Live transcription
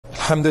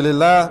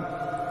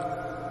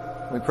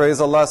Alhamdulillah, we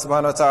praise Allah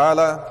subhanahu wa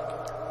ta'ala.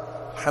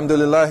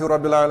 Alhamdulillahi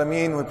Rabbil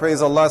Alameen, we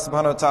praise Allah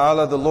subhanahu wa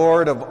ta'ala, the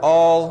Lord of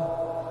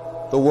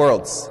all the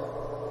worlds.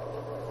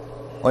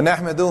 Wa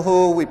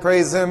nahmaduhu, we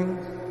praise Him.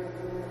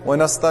 Wa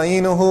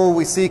nasta'inuhu,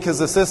 we seek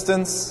His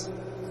assistance.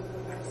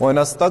 Wa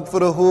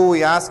nastaghfiruhu,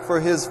 we ask for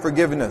His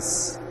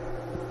forgiveness.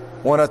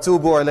 Wa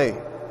natubu alayh,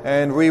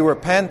 and we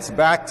repent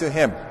back to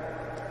Him.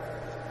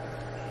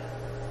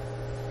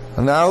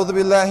 Na'udhu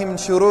billahi min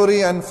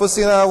shururi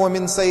anfusina wa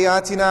min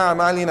sayyatina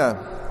a'malina.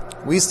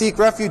 We seek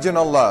refuge in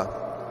Allah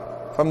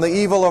from the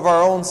evil of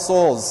our own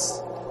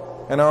souls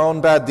and our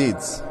own bad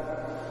deeds.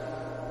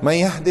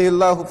 Man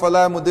yahdihillahu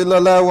fala mudilla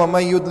lahu wa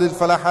man yudlil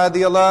fala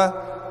hadiya lahu.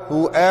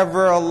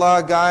 Whoever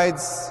Allah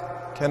guides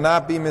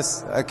cannot be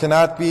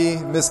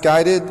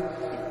misguided,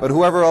 but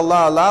whoever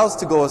Allah allows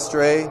to go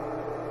astray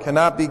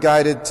cannot be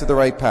guided to the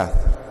right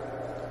path.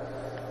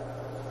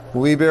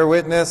 We bear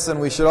witness,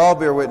 and we should all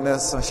bear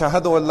witness,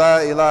 Ashhadu an la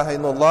ilaha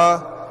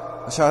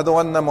illallah, Ashhadu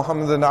anna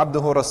Muhammadan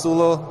abduhu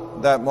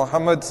rasuluh, that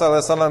Muhammad sallallahu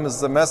alaihi wasallam is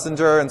the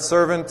messenger and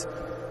servant,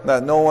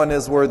 that no one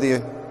is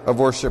worthy of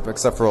worship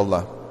except for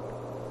Allah.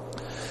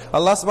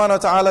 Allah subhanahu wa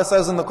ta'ala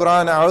says in the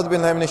Quran, A'udhu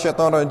billahi minash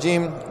shaitanir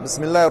rajim,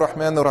 Bismillahir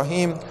Rahmanir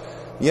Rahim,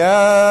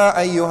 Ya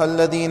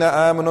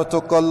ayyuhalladhina amanu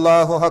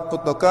tuqallahu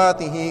haqqa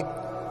tuqatihi,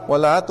 wa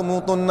la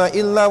tamutunna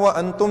illa wa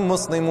antum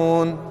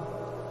muslimun.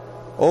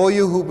 O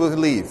you who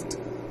believed,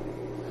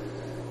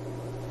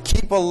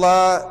 keep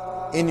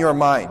Allah in your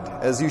mind,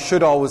 as you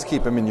should always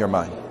keep Him in your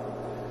mind.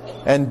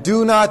 And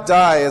do not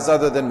die as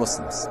other than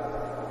Muslims.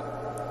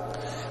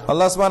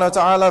 Allah subhanahu wa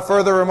ta'ala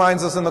further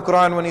reminds us in the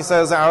Quran when He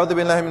says, A'udhu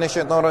billahi minash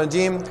shaitanir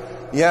rajim,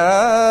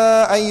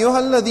 Ya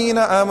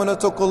ayyuhalladhina amanu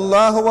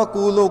taqullaha wa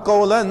qulu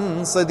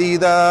qawlan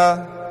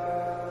sadida.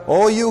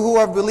 O you who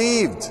have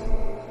believed,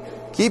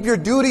 keep your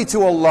duty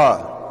to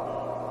Allah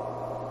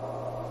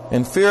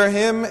and fear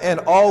Him and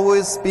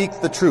always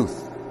speak the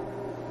truth.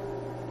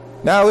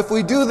 Now, if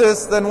we do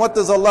this, then what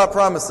does Allah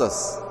promise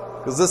us?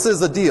 Because this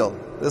is a deal.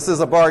 This is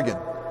a bargain.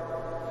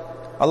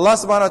 Allah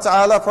subhanahu wa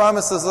ta'ala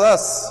promises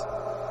us,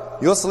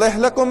 يُصْلِحْ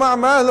لَكُمْ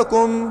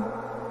أَعْمَالَكُمْ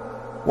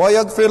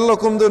وَيَغْفِرْ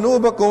لَكُمْ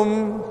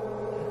ذُنُوبَكُمْ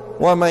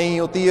وَمَنْ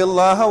يُطِيعِ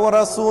اللَّهَ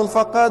وَرَسُولَهُ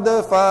فَقَدْ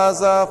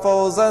فَازَ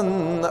فَوْزًا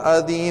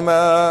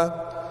عَظِيمًا.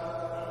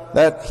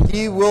 That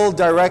He will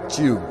direct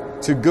you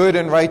to good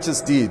and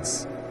righteous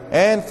deeds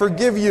and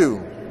forgive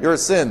you your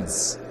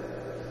sins.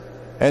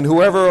 And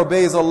whoever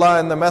obeys Allah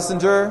and the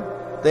Messenger,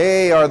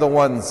 they are the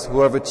ones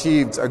who have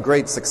achieved a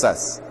great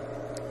success.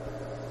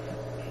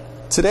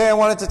 Today I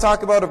wanted to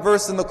talk about a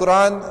verse in the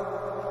Quran.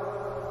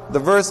 The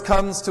verse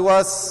comes to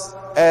us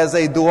as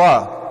a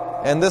dua.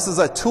 And this is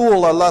a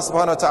tool Allah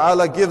subhanahu wa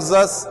ta'ala gives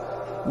us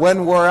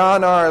when we're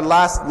on our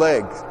last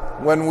leg,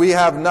 when we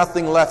have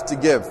nothing left to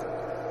give,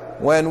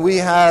 when we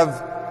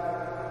have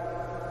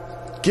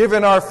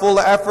given our full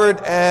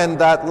effort and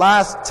that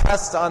last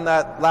test on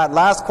that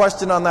last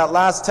question on that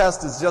last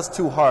test is just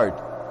too hard,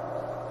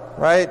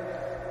 right?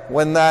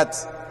 When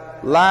that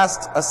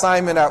last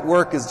assignment at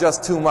work is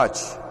just too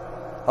much.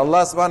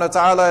 Allah subhanahu wa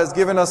ta'ala has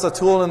given us a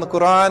tool in the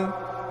Quran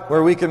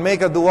where we can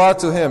make a dua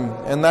to Him,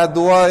 and that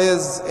dua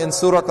is in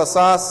Surah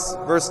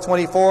Qasas, verse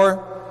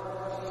 24.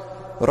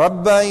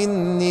 Rabba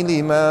inni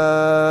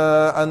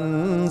lima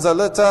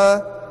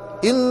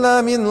anzalata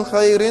illa min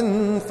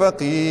khairin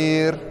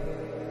faqir.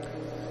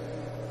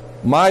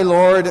 My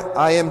Lord,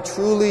 I am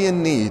truly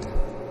in need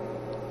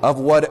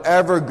of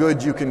whatever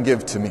good you can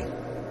give to me.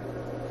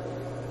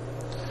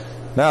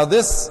 Now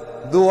this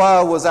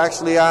dua was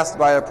actually asked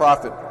by a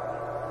prophet.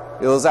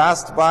 It was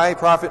asked by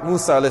Prophet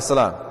Musa alayhi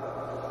salam.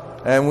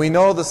 And we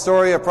know the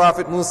story of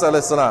Prophet Musa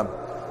alayhi salam.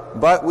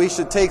 But we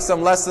should take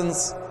some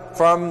lessons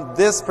from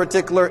this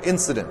particular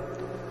incident.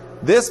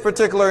 This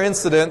particular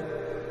incident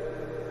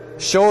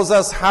shows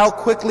us how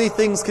quickly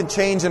things can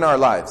change in our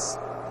lives.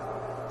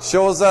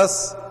 Shows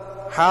us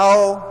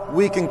how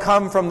we can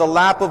come from the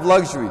lap of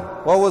luxury.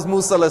 What was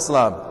Musa alayhi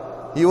salam?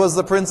 He was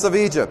the prince of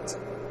Egypt,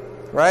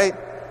 right?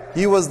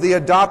 He was the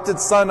adopted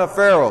son of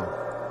Pharaoh.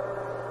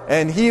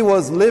 And he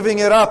was living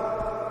it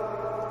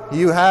up.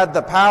 He had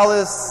the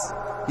palace,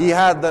 he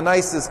had the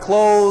nicest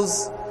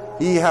clothes,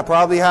 he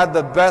probably had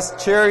the best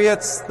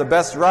chariots, the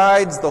best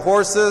rides, the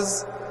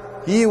horses.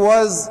 He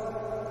was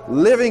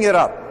living it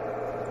up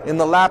in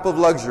the lap of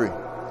luxury.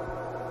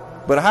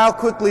 But how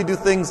quickly do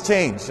things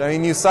change? I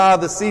mean, you saw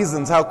the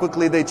seasons, how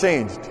quickly they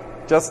changed.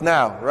 Just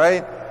now,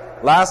 right?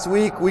 Last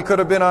week we could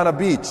have been on a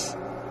beach.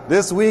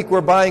 This week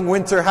we're buying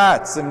winter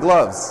hats and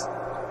gloves.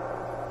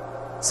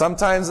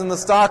 Sometimes in the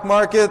stock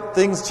market,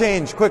 things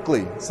change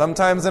quickly.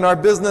 Sometimes in our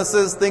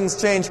businesses,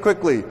 things change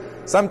quickly.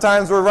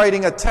 Sometimes we're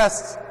writing a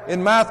test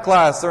in math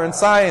class or in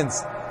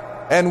science,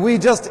 and we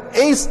just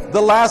aced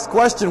the last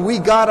question. We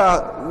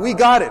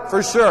got it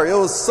for sure. It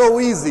was so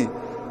easy.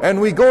 And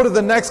we go to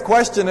the next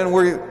question and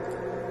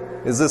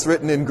is this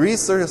written in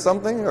Greece or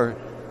something? Or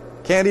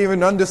can't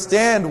even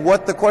understand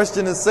what the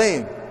question is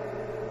saying.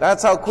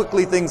 That's how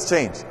quickly things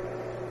change.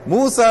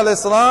 Musa alayhi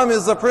salam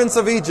is the prince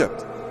of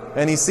Egypt.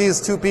 And he sees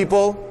two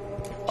people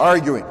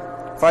arguing,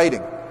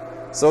 fighting.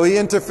 So he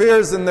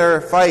interferes in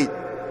their fight,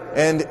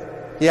 and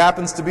he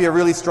happens to be a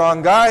really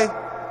strong guy.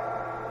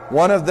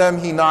 One of them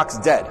he knocks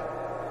dead.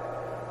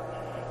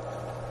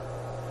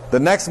 The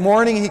next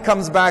morning he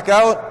comes back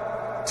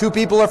out, 2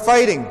 people are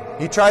fighting.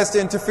 He tries to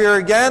interfere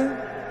again,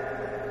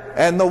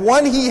 and the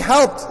one he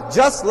helped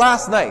just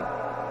last night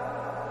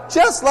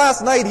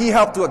he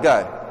helped a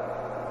guy.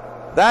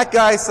 That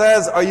guy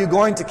says, "Are you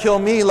going to kill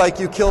me like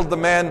you killed the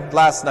man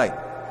last night?"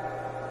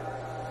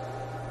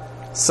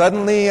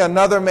 Suddenly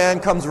another man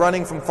comes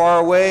running from far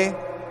away.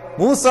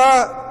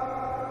 "Musa,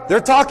 they're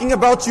talking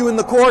about you in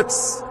the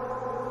courts.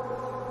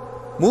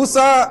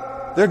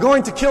 Musa, they're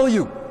going to kill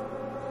you.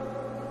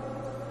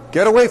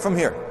 Get away from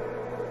here."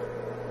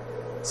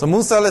 So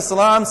Musa alayhi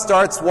salam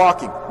starts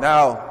walking.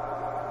 Now,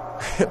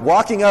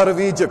 walking out of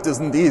Egypt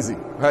isn't easy,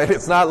 right?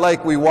 It's not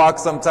like we walk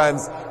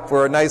sometimes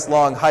for a nice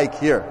long hike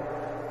here,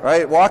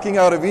 right? Walking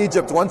out of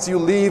Egypt, once you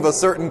leave a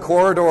certain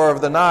corridor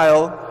of the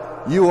Nile,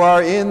 you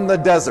are in the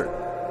desert.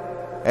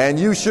 And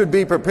you should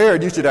be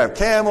prepared. You should have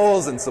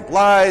camels and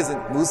supplies. And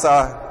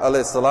Musa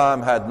alayhi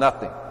salam had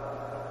nothing.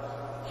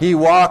 He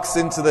walks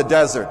into the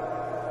desert,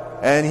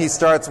 and he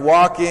starts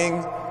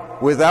walking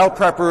without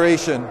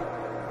preparation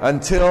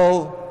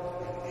until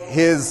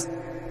his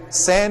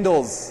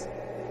sandals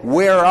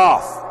wear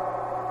off,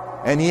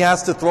 and he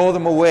has to throw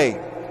them away.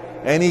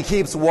 And he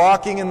keeps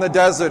walking in the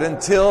desert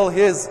until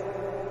his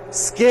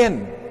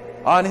skin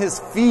on his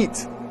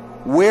feet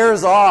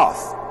wears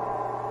off.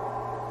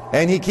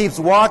 And he keeps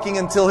walking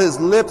until his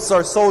lips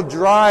are so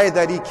dry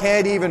that he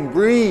can't even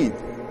breathe.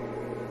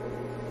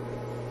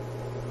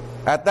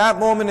 At that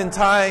moment in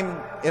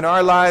time in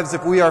our lives,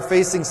 if we are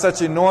facing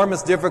such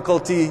enormous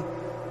difficulty,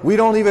 we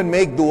don't even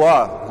make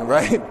dua,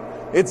 right?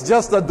 It's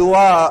just a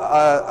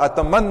dua, a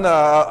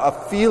tamanna, a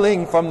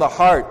feeling from the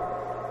heart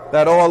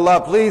that, "Oh Allah,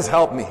 please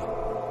help me.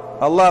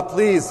 Allah,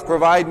 please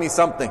provide me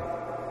something."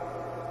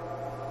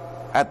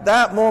 At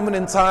that moment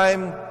in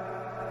time,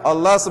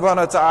 Allah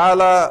subhanahu wa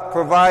ta'ala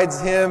provides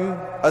him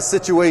a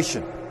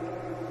situation.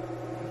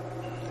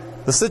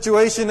 The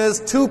situation is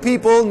 2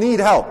 people need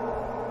help.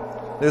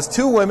 There's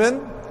 2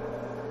 women,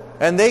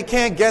 and they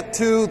can't get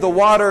to the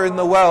water in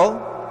the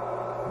well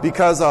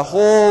because a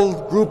whole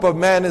group of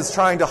men is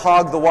trying to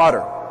hog the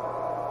water.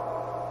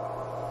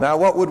 Now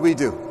what would we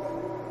do?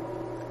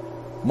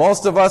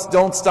 Most of us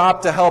don't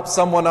stop to help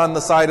someone on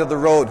the side of the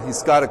road.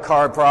 He's got a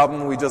car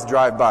problem, we just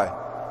drive by.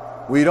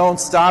 We don't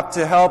stop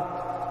to help.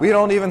 We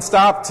don't even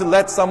stop to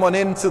let someone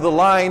into the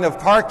line of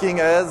parking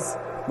as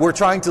we're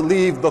trying to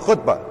leave the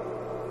khutbah,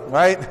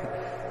 right?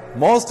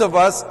 Most of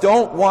us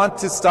don't want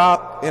to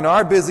stop in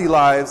our busy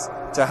lives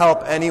to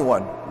help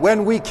anyone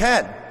when we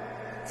can.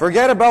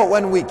 Forget about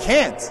when we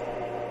can't.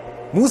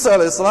 Musa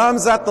alayhi salam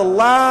is at the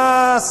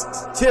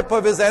last tip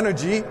of his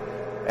energy,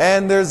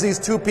 and there's these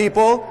 2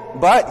 people,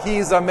 but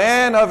he's a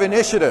man of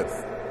initiative.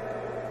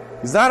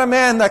 He's not a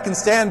man that can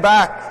stand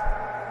back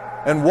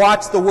and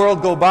watch the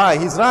world go by.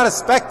 He's not a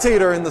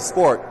spectator in the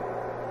sport.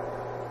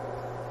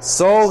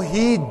 So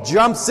he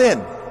jumps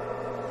in.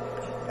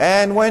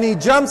 And when he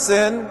jumps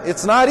in,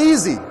 it's not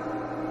easy.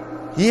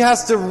 He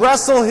has to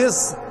wrestle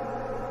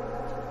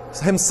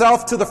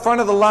himself to the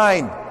front of the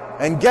line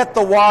and get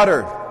the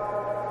water.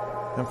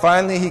 And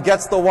finally he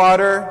gets the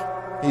water,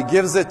 he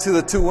gives it to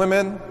the 2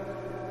 women,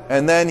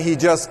 and then he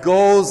just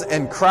goes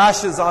and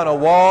crashes on a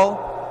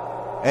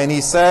wall, and he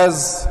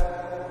says,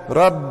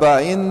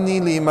 "Rabba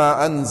inni lima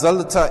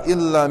anzalta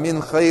illa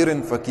min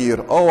khairin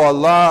fakir." Oh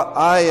Allah,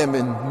 I am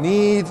in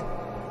need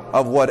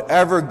of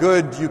whatever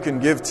good you can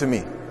give to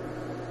me.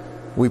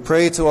 We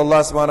pray to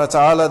Allah subhanahu wa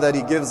ta'ala that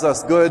He gives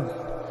us good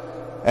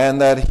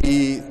and that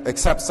He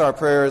accepts our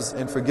prayers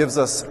and forgives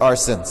us our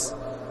sins.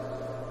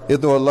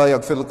 Idu Allah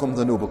yaghfir lakum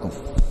dhunubakum.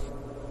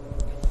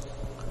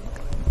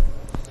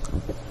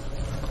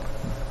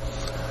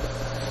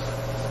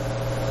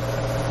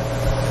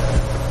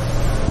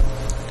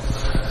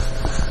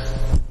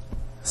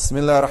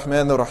 Bismillah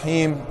ar-Rahman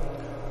ar-Rahim.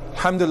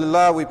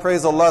 Alhamdulillah, we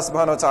praise Allah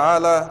subhanahu wa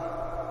ta'ala,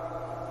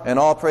 and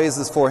all praise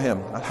is for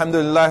Him.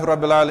 Alhamdulillah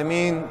Rabbil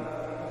Alameen.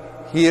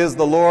 He is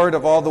the Lord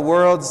of all the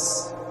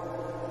worlds.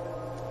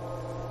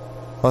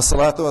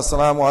 Wassalatu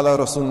wassalamu ala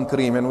Rasul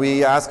Kareem. And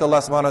we ask Allah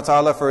subhanahu wa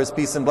ta'ala for His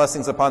peace and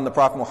blessings upon the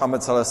Prophet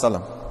Muhammad sallallahu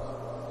alaihi wasallam.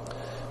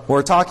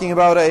 We're talking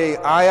about a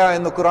ayah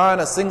in the Quran,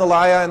 a single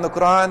ayah in the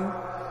Quran.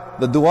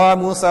 The dua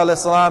Musa alayhi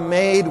salam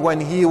made when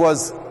he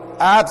was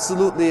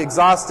absolutely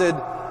exhausted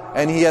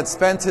and he had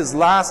spent his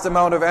last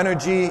amount of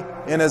energy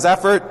in his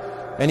effort,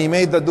 and he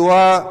made the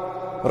dua,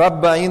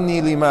 Rabba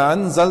inni lima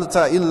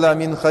anzalta illa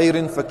min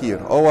khairin fakir.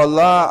 Oh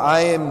Allah,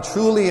 I am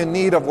truly in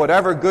need of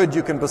whatever good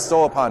you can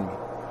bestow upon me.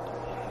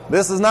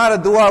 This is not a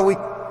dua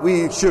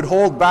we should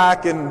hold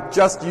back and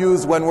just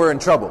use when we're in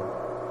trouble,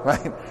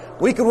 right?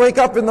 We could wake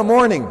up in the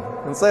morning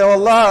and say, oh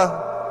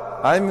Allah,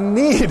 I'm in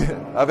need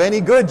of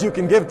any good you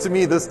can give to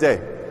me this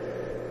day,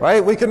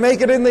 right? We can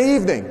make it in the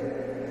evening.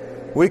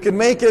 We can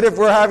make it if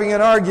we're having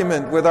an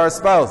argument with our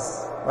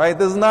spouse, right?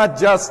 This is not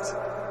just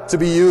to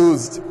be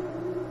used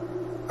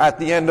at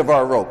the end of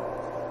our rope.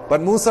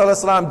 But Musa alayhi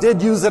salam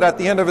did use it at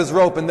the end of his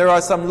rope, and there are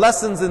some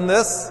lessons in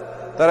this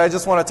that I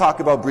just want to talk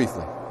about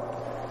briefly.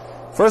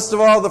 First of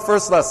all, the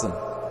first lesson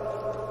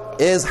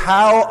is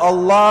how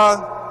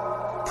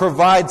Allah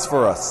provides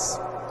for us.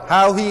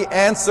 How He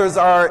answers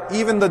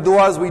even the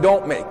du'as we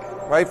don't make.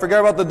 Right?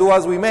 Forget about the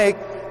du'as we make.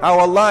 How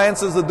Allah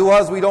answers the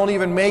du'as we don't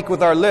even make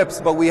with our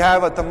lips, but we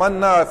have a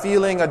tamanna, a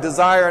feeling, a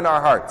desire in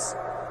our hearts.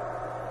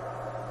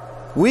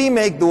 We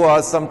make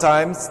du'as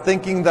sometimes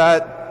thinking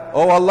that,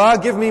 oh Allah,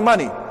 give me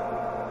money.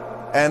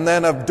 And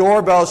then a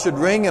doorbell should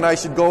ring and I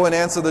should go and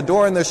answer the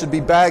door and there should be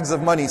bags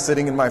of money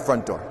sitting in my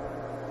front door.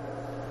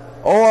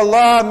 Oh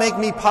Allah, make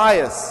me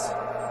pious.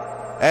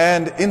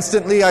 And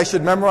instantly I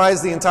should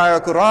memorize the entire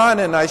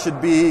Quran and I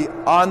should be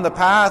on the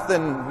path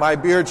and my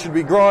beard should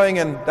be growing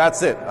and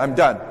that's it, I'm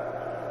done.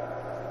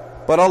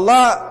 But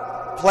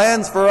Allah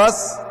plans for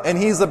us and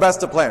He's the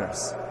best of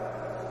planners.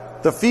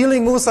 The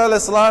feeling Musa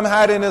a.s.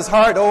 had in his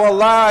heart, oh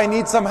Allah, I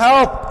need some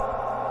help.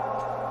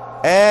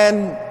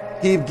 And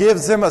He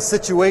gives him a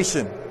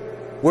situation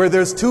where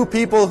there's two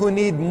people who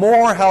need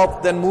more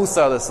help than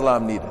Musa a.s.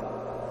 needed.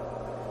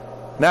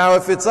 Now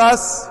if it's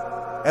us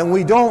and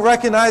we don't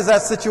recognize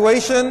that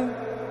situation,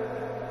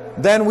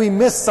 then we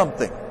miss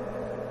something.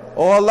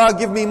 Oh Allah,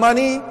 give me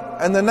money,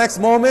 and the next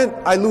moment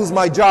I lose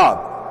my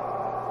job.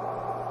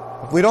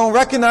 If we don't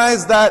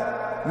recognize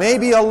that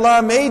maybe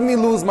Allah made me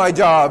lose my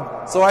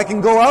job so I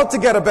can go out to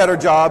get a better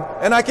job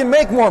and I can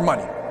make more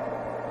money.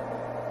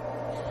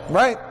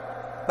 Right?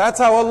 That's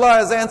how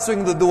Allah is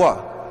answering the dua.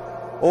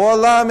 Oh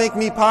Allah, make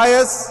me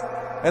pious.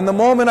 And the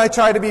moment I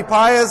try to be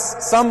pious,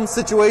 some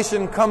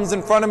situation comes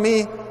in front of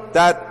me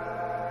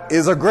that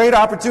is a great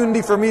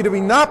opportunity for me to be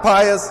not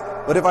pious.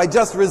 But if I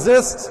just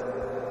resist,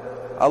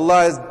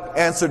 Allah has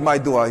answered my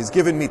dua. He's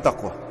given me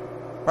taqwa.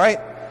 Right?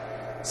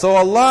 So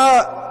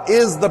Allah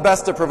is the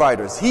best of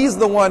providers. He's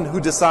the one who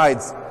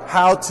decides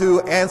how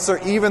to answer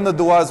even the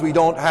duas we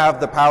don't have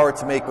the power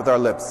to make with our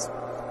lips.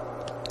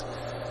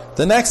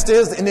 The next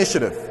is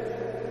initiative.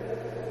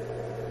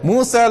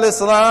 Musa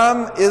a.s.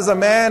 is a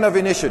man of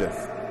initiative.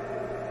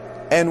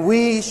 And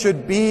we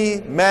should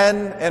be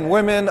men and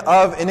women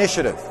of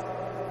initiative.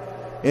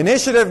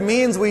 Initiative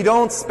means we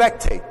don't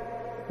spectate.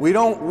 We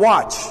don't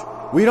watch.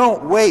 We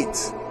don't wait.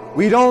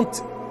 We don't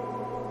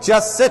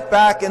just sit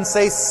back and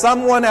say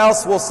someone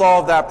else will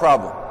solve that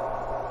problem.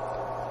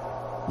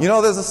 You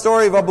know, there's a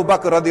story of Abu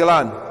Bakr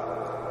radiallahu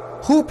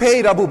anh. Who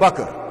paid Abu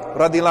Bakr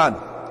radiallahu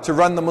anh to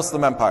run the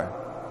Muslim empire?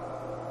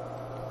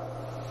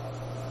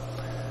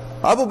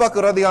 Abu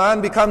Bakr radiallahu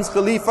anh becomes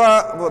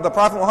Khalifa. The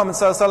Prophet Muhammad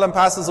sallallahu alaihi wasallam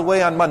passes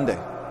away on Monday.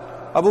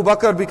 Abu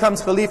Bakr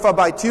becomes Khalifa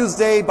by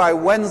Tuesday. By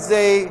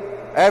Wednesday,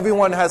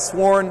 everyone has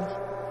sworn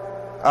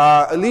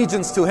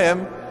allegiance to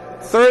him.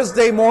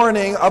 Thursday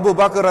morning, Abu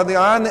Bakr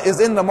radiallahu anh is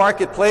in the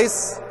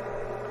marketplace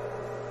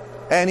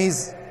and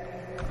he's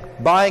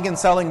buying and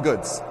selling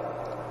goods.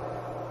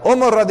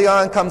 Umar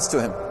radiallahu anh comes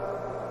to him,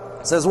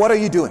 says, what are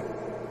you doing?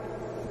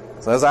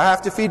 Says, I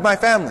have to feed my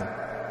family.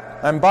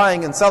 I'm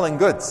buying and selling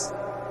goods.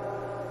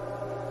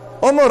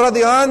 Umar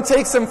radiallahu anh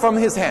takes him from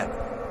his hand.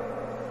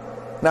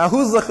 Now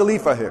who's the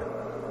Khalifa here?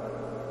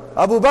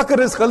 Abu Bakr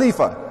is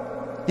Khalifa.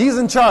 He's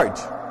in charge.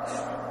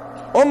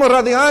 Umar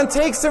radiallahu anh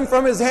takes him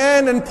from his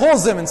hand and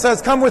pulls him and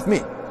says, come with me.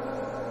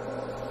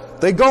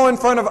 They go in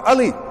front of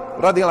Ali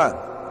radiallahu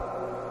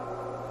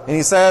anh. And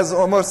he says,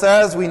 Umar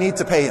says, we need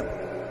to pay him.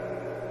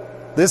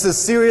 This is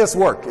serious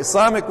work.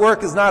 Islamic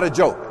work is not a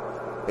joke.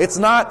 It's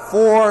not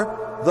for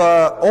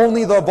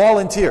only the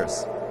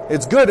volunteers.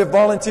 It's good if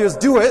volunteers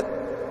do it,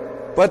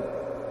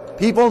 but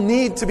people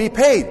need to be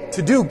paid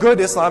to do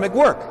good Islamic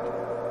work.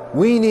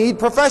 We need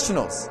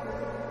professionals.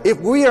 If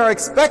we are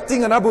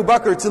expecting an Abu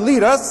Bakr to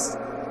lead us,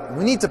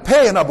 we need to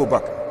pay an Abu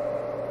Bakr.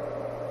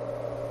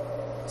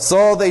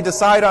 So they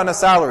decide on a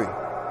salary.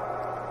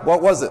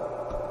 What was it?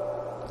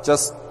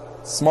 Just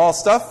small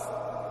stuff?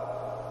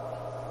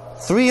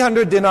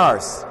 300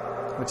 dinars,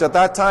 which at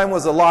that time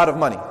was a lot of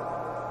money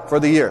for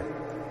the year.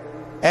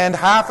 And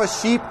half a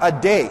sheep a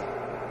day.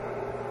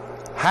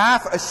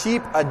 Half a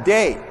sheep a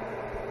day.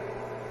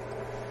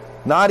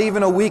 Not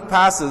even a week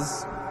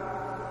passes.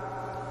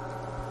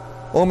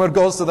 Umar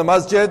goes to the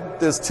masjid.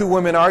 There's two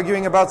women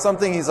arguing about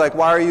something. He's like,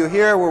 why are you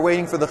here? We're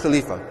waiting for the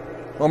Khalifa.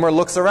 Umar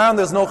looks around.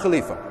 There's no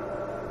Khalifa.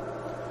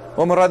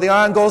 Umar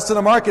radiallahu anh goes to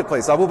the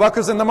marketplace. Abu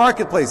Bakr's in the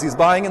marketplace. He's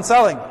buying and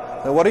selling.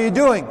 Now, what are you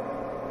doing?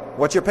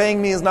 What you're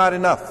paying me is not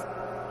enough.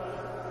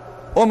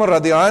 Umar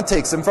radiallahu anh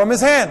takes him from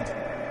his hand.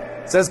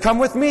 Says, come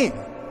with me.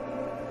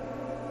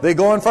 They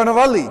go in front of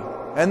Ali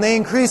and they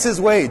increase his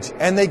wage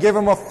and they give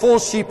him a full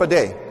sheep a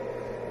day.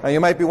 Now you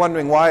might be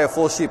wondering, why a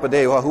full sheep a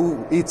day? Well,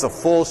 who eats a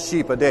full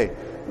sheep a day?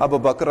 Abu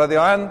Bakr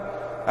radiallahu anh,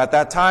 at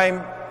that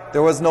time,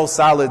 there was no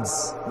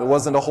salads. There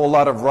wasn't a whole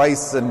lot of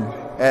rice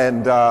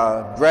and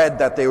bread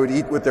that they would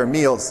eat with their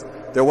meals.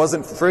 There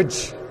wasn't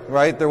fridge,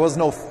 right? There was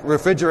no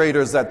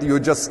refrigerators that you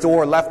would just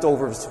store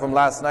leftovers from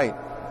last night.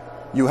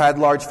 You had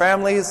large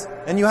families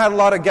and you had a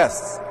lot of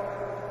guests.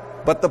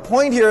 But the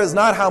point here is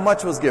not how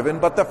much was given,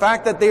 but the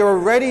fact that they were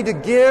ready to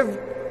give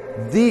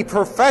the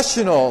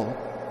professional,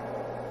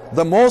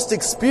 the most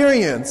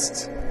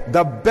experienced,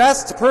 the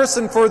best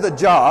person for the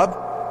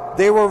job,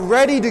 they were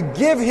ready to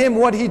give him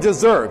what he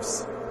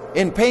deserves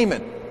in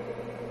payment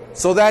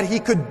so that he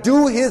could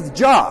do his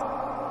job.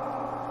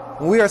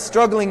 We are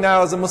struggling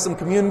now as a Muslim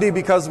community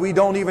because we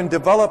don't even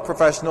develop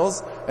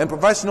professionals, and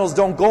professionals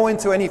don't go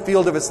into any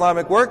field of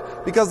Islamic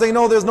work because they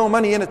know there's no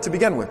money in it to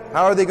begin with.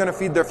 How are they going to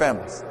feed their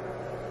families?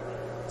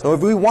 So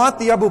if we want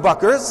the Abu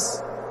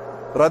Bakrs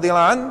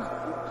radiallahu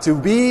anh, to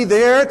be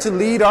there to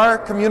lead our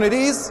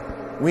communities,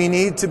 we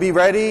need to be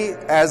ready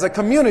as a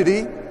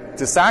community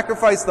to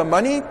sacrifice the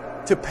money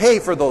to pay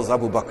for those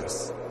Abu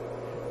Bakrs.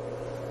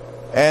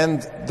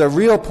 And the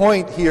real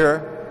point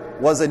here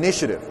was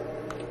initiative.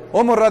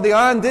 Umar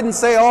radiallahu anh didn't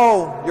say,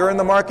 oh, you're in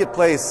the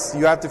marketplace,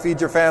 you have to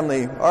feed your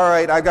family. All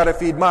right, I got to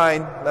feed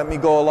mine, let me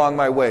go along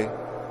my way.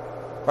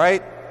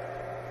 Right?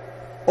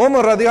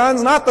 Umar radiallahu anh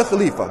is not the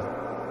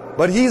Khalifa,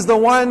 but he's the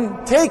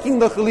one taking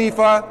the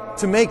Khalifa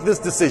to make this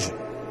decision.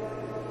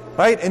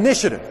 Right?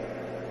 Initiative.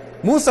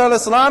 Musa alayhi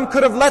salam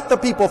could have let the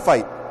people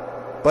fight,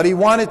 but he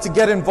wanted to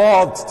get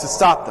involved to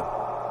stop them.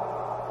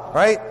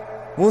 Right?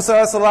 Musa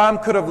alayhi salam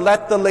could have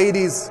let the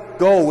ladies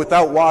go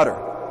without water.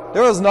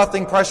 There was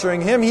nothing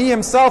pressuring him. He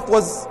himself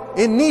was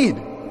in need.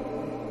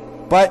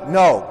 But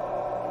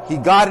no, he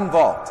got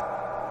involved.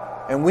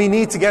 And we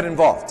need to get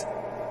involved.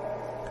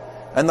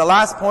 And the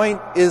last point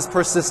is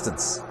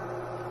persistence.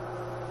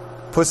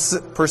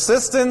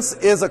 Persistence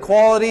is a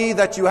quality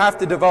that you have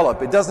to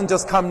develop. It doesn't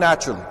just come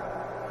naturally.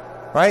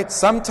 Right?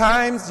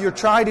 Sometimes you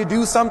try to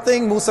do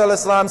something. Musa alayhi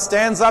salam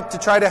stands up to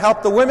try to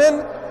help the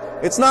women.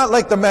 It's not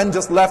like the men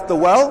just left the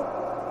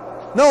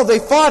well. No, they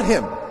fought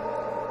him.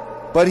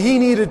 But he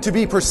needed to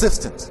be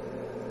persistent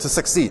to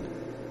succeed.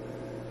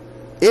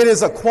 It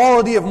is a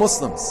quality of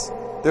Muslims.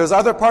 There's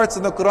other parts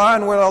in the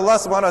Quran where Allah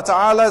subhanahu wa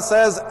ta'ala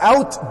says,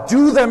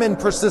 outdo them in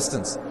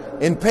persistence,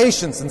 in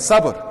patience, in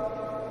sabr.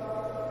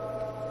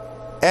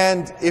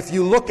 And if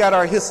you look at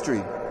our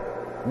history,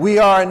 we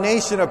are a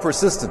nation of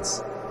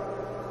persistence.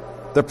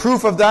 The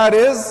proof of that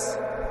is,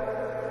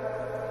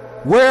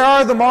 where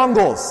are the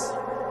Mongols?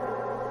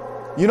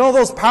 You know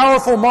those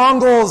powerful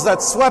Mongols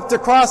that swept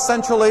across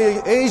Central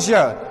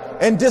Asia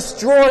and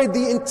destroyed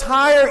the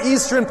entire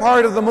eastern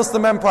part of the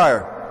Muslim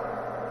Empire.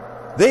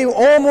 They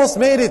almost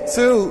made it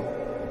to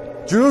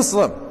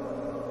Jerusalem.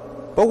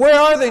 But where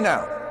are they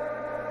now?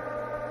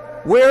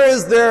 Where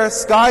is their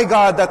sky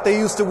god that they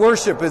used to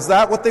worship? Is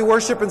that what they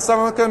worship in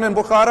Samarkand and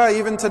Bukhara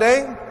even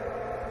today?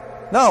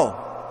 No.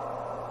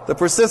 The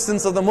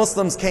persistence of the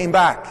Muslims came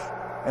back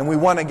and we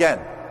won again.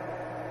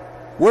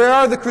 Where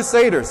are the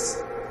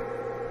Crusaders?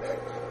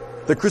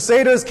 The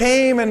Crusaders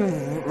came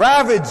and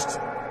ravaged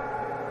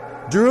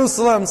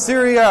Jerusalem,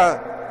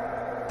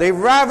 Syria. They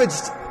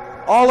ravaged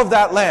all of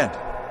that land.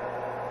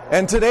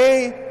 And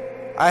today,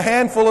 a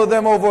handful of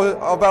them over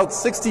about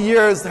 60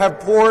 years have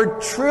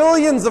poured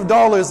trillions of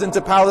dollars into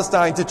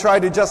Palestine to try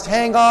to just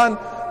hang on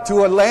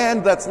to a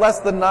land that's less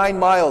than 9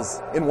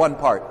 miles in one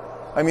part.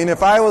 I mean,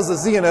 if I was a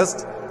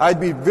Zionist, I'd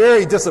be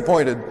very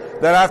disappointed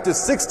that after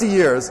 60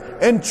 years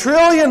and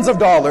trillions of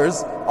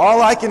dollars,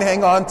 all I can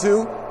hang on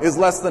to is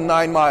less than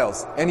 9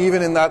 miles. And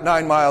even in that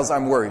 9 miles,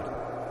 I'm worried.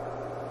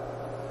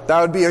 That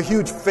would be a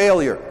huge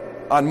failure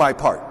on my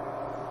part.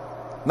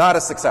 Not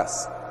a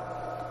success.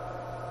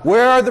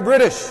 Where are the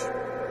British?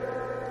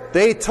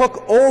 They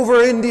took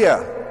over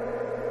India,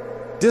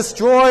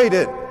 destroyed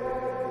it,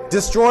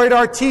 destroyed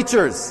our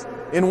teachers.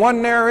 In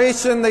one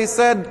narration, they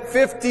said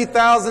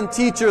 50,000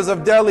 teachers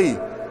of Delhi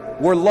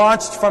were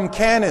launched from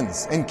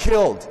cannons and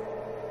killed.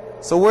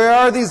 So where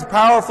are these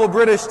powerful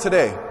British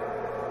today?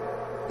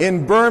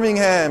 In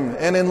Birmingham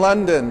and in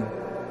London,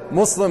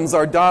 Muslims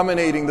are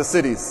dominating the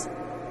cities.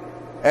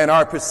 And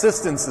our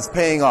persistence is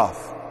paying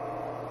off.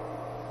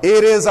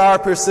 It is our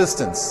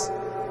persistence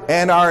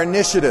and our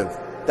initiative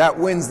that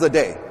wins the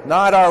day.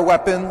 Not our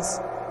weapons,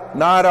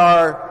 not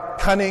our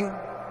cunning,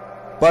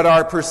 but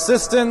our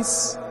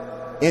persistence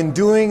in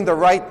doing the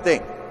right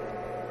thing.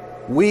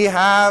 We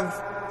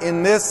have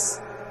in this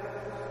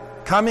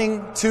coming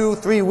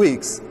 2-3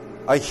 weeks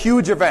a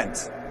huge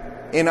event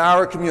in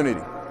our community,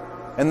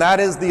 and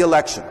that is the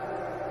election.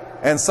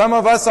 And some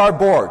of us are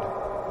bored.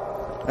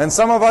 And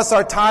some of us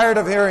are tired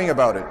of hearing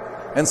about it.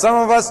 And some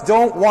of us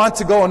don't want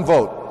to go and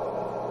vote.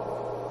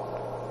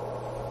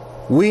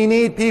 We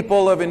need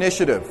people of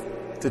initiative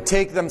to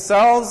take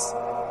themselves,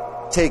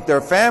 take their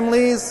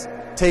families,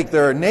 take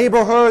their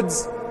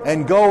neighborhoods,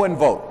 and go and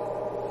vote.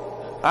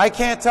 I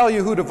can't tell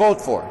you who to vote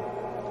for,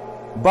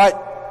 but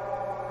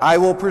I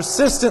will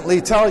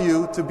persistently tell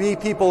you to be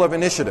people of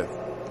initiative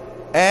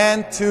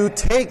and to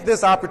take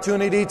this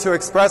opportunity to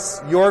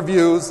express your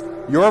views,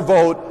 your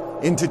vote,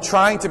 into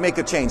trying to make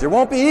a change. It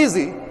won't be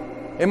easy.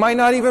 It might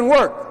not even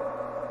work.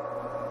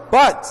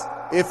 But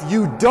if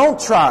you don't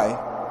try,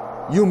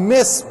 you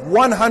miss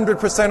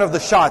 100% of the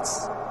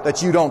shots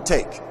that you don't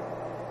take.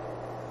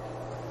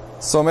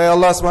 So may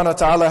Allah subhanahu wa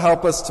ta'ala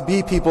help us to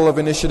be people of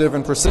initiative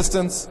and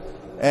persistence,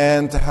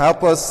 and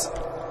help us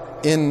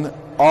in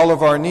all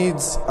of our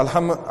needs.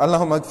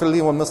 Allahumma agfir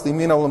li wal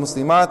muslimina wal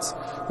muslimat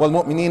wal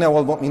mu'minina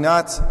wal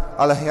mu'minat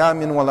al ahya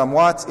min wal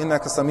amwat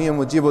innaka samiyyun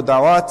mujibu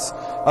da'wat.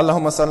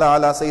 Allahumma salli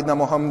ala sayyidina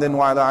Muhammadin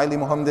wa ala ali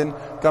Muhammadin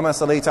kama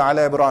sallaita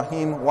ala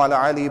Ibrahim wa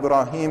ala ali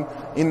Ibrahim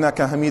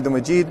innaka Hamidum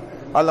Majid.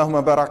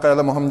 Allahumma barik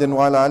ala Muhammadin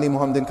wa ala ali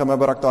Muhammadin kama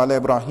barakta ala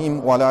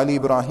Ibrahim wa ala ali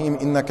Ibrahim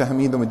innaka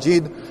Hamidum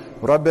Majid.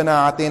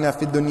 ربنا آتنا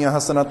في الدنيا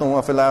حسنة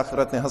وفي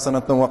الآخرة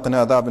حسنة وقنا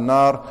عذاب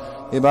النار.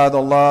 عباد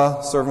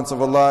Allah, servants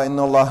of Allah, إن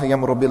الله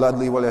يأمر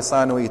بالعدل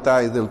والإحسان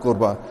وإيتاء ذي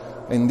القربى.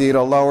 Indeed,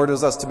 Allah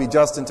orders us to be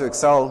just and to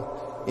excel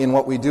in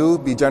what we do,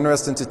 be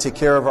generous and to take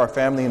care of our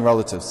family and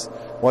relatives.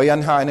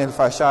 وَيَنْهَى عَنِ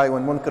الْفَحْشَاءِ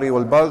وَالْمُنْكَرِ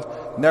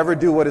وَالْبَغْيِ. Never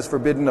do what is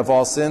forbidden of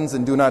all sins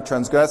and do not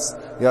transgress.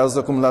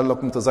 يَعِظُكُمْ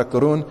لَعَلَّكُمْ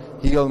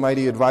تَذَكَّرُونَ. He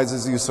Almighty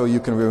advises you so you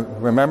can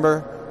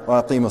remember.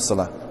 وَأَقِيمُوا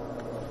الصَّلَاةَ.